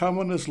I'll be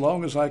coming as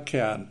long as I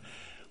can.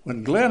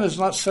 When Glenn is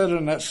not sitting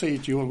in that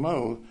seat, you'll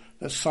know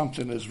that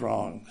something is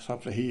wrong,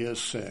 he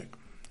is sick.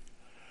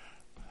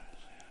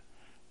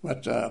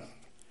 But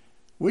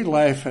we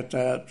laugh at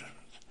that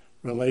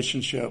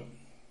relationship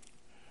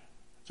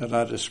that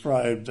I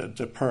described,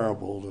 the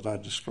parable that I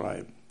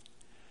described.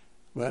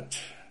 But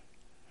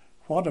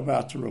what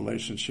about the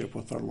relationship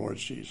with our Lord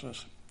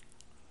Jesus?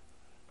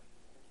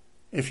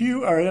 If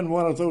you are in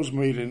one of those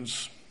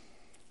meetings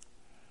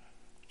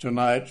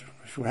tonight,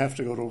 if you have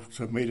to go to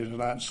a meeting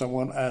tonight, and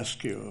someone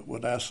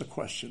would ask the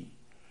question,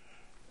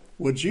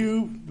 would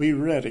you be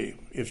ready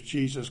if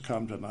Jesus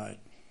come tonight?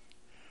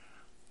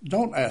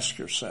 Don't ask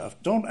yourself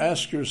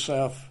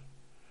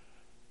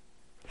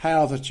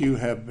how that you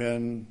have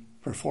been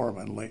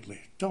performing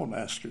lately. Don't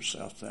ask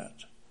yourself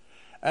that.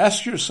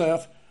 Ask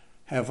yourself,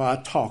 have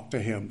I talked to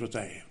him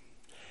today?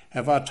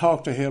 Have I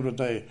talked to him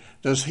today?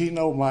 Does he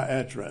know my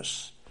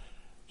address?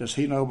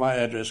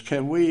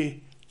 Can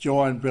we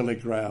join Billy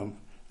Graham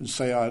and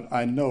say,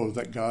 I know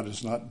that God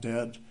is not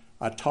dead.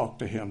 I talked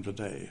to him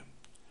today.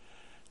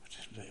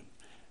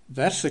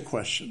 That's the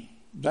question.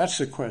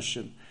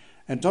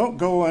 And don't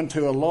go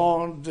into a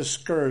long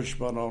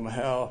discouragement on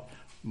how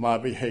my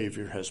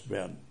behavior has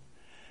been.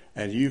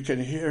 And you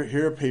can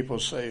hear people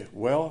say,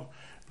 well,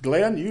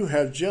 Glenn, you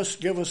have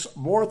just given us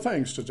more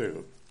things to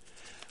do.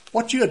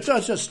 What you have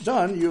just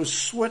done, you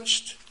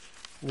switched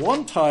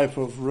one type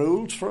of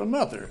rules for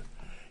another.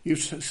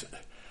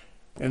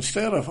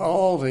 Instead of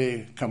all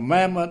the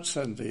commandments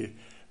and the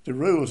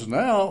rules,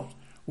 now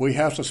we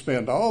have to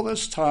spend all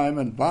this time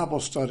in Bible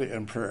study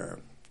and prayer.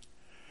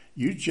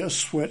 You just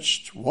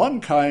switched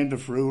one kind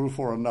of rule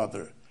for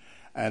another.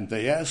 And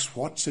they ask,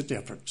 what's the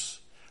difference?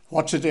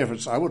 What's the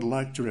difference? I would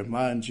like to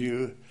remind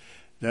you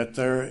that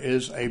there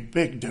is a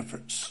big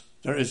difference.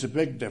 There is a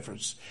big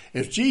difference.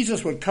 If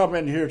Jesus would come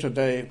in here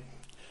today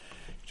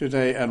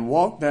and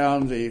walk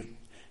down the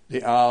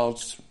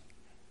aisles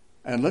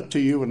and look to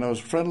you in those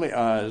friendly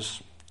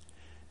eyes,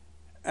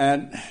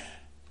 and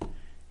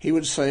he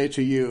would say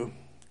to you,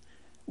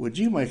 would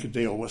you make a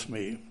deal with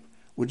me?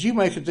 Would you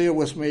make a deal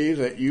with me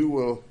that you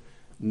will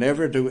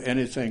never do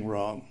anything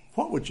wrong?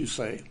 What would you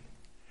say?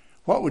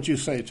 What would you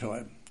say to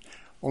him?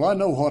 Well, I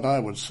know what I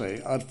would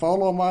say. I'd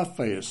fall on my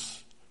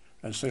face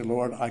and say,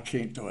 Lord, I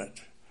can't do it.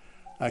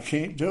 I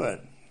can't do it.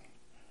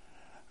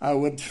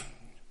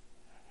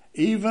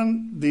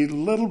 Even the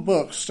little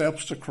book,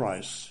 Steps to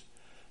Christ,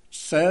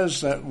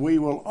 says that we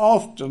will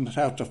often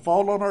have to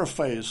fall on our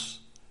face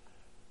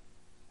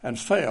and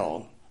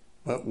fail,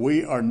 but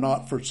we are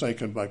not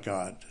forsaken by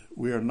God.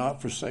 We are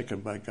not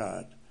forsaken by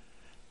God.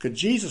 Could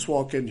Jesus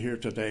walk in here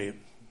today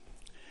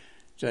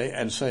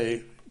and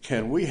say,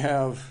 can we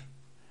have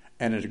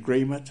an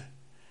agreement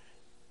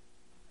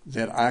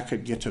that I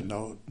could get to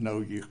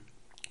know you?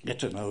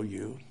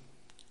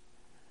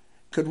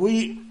 Could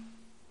we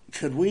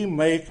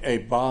make a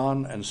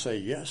bond and say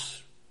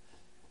yes?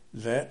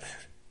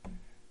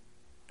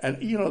 And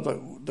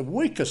the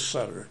weakest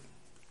sinner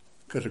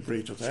could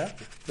agree to that.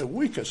 The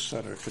weakest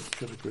sinner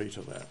could agree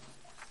to that.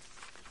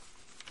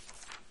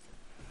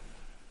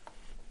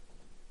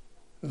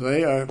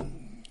 They are,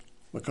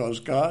 because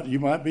God, you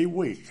might be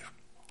weak,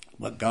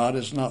 but God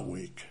is not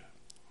weak.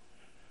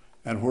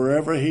 And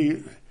wherever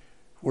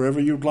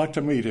you'd like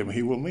to meet him,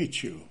 he will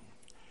meet you.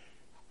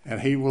 And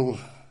he will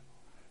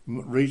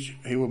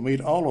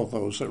meet all of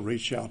those that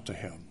reach out to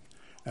him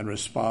and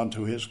respond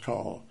to his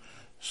call.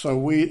 So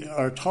we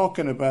are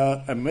talking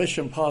about a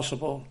mission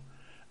possible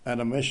and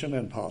a mission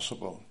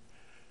impossible.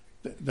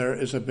 There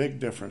is a big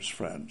difference,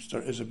 friends.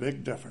 There is a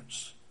big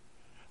difference.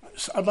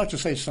 I'd like to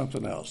say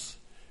something else.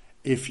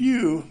 If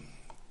you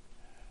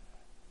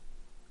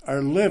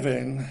are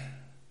living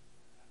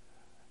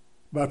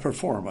by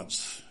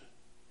performance,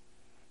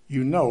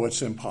 you know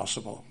it's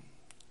impossible.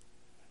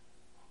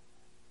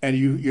 And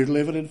you're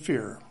living in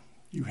fear.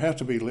 You have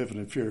to be living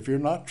in fear if you're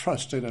not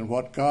trusting in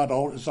what God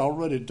has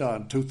already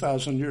done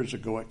 2,000 years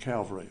ago at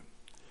Calvary.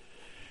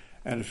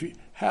 And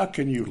how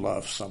can you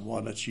love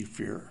someone that you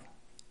fear?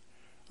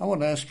 I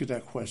want to ask you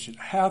that question.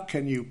 How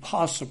can you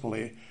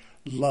possibly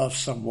love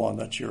someone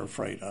that you're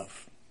afraid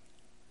of?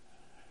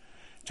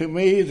 To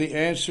me, the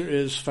answer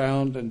is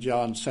found in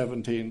John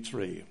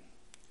 17:3.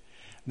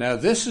 Now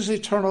this is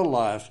eternal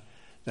life,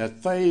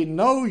 that they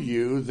know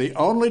you, the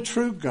only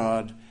true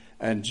God,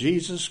 and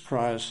Jesus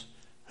Christ,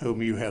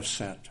 whom you have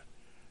sent.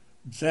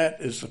 That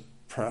is the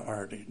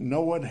priority.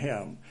 Knowing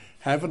him,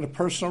 having a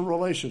personal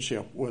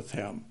relationship with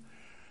him.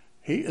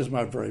 He is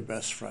my very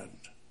best friend.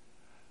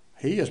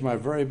 He is my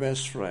very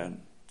best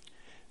friend.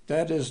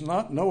 That is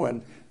not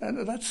knowing,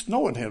 and that's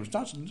knowing him. It's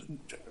not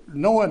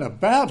knowing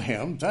about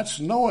him, that's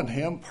knowing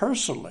him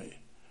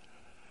personally.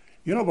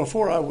 You know,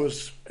 before I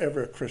was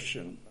ever a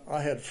Christian,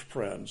 I had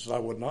friends. I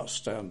would not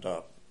stand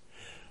up.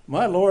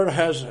 My Lord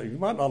has, you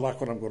might not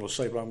like what I'm going to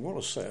say, but I'm going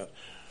to say it.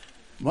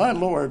 My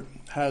Lord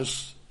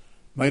has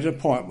made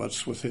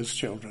appointments with his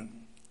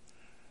children.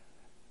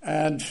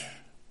 And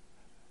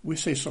we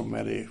see so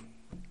many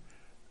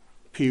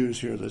pews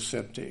here that's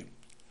empty.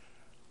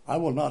 I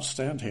will not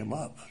stand him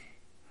up.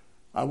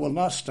 I will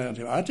not stand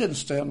him. I didn't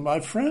stand my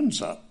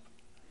friends up.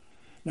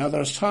 Now,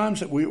 there's times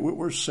that we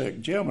were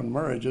sick. Jim and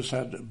Murray just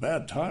had a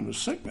bad time of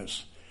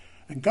sickness.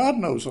 And God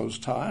knows those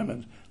times.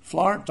 And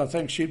Florence, I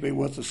think she'd be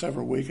with us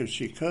every week if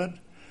she could.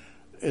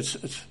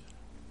 It's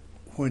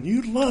when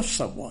you love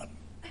someone,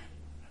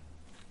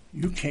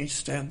 you can't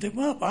stand them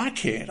up. I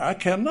can't. I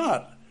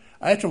cannot.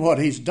 After what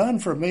he's done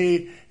for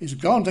me, he's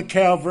gone to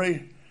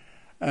Calvary.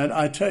 And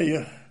I tell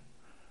you,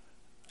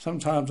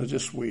 sometimes I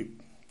just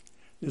weep,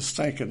 just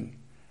thinking,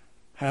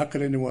 how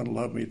could anyone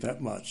love me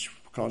that much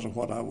because of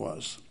what I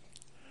was?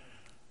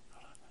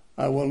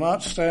 I will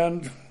not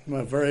stand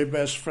my very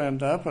best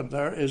friend up, and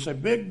there is a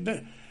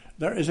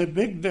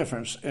big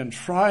difference in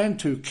trying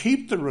to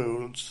keep the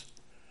rules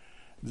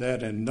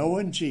than in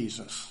knowing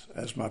Jesus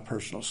as my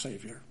personal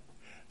Savior.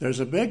 There's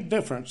a big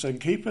difference in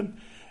keeping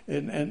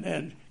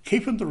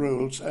the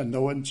rules and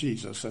knowing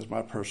Jesus as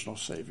my personal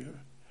Savior.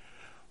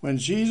 When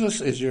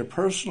Jesus is your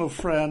personal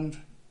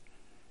friend,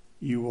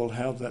 you will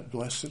have that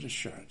blessed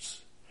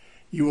assurance.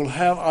 You will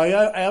have,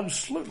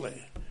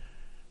 absolutely.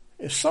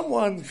 If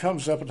someone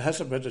comes up and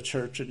hasn't been to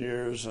church in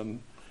years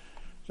and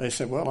they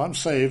say, well, I'm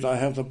saved, I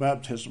have the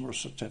baptismal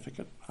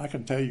certificate, I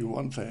can tell you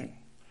one thing.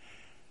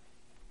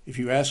 If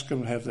you ask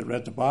them, have they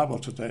read the Bible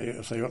today,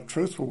 if they are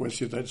truthful with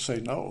you, they'd say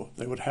no.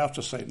 They would have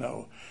to say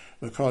no.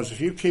 Because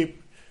if you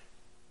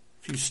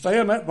stay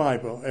in that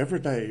Bible every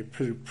day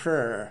through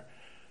prayer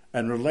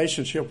and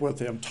relationship with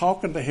him,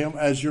 talking to him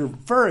as your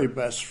very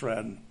best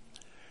friend,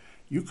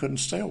 you couldn't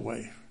stay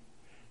away.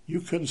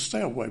 You couldn't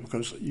stay away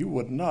because you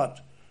would not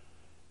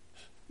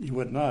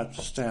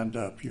stand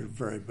up your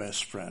very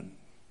best friend.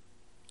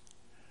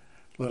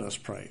 Let us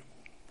pray.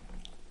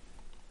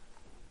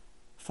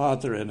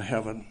 Father in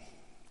heaven,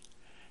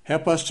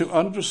 help us to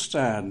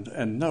understand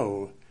and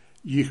know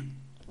you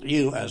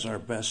as our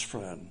best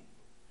friend.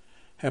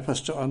 Help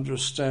us to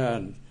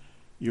understand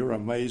your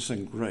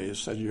amazing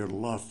grace and your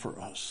love for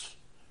us.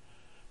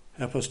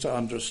 Help us to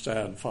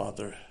understand,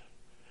 Father,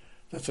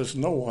 that there's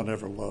no one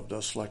ever loved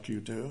us like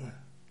you do.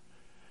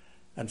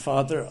 And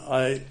Father,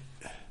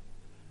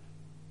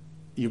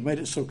 you made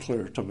it so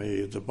clear to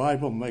me. The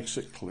Bible makes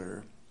it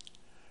clear.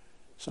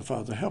 So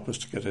Father, help us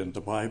to get into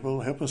the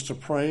Bible. Help us to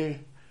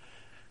pray.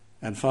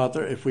 And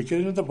Father, if we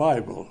get into the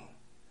Bible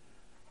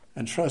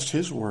and trust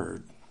his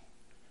word,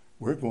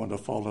 we're going to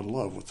fall in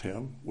love with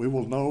him. We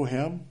will know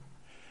him.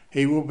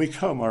 He will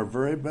become our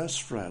very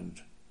best friend.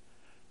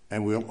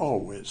 And we'll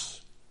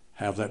always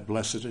have that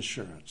blessed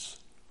assurance.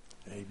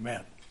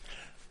 Amen.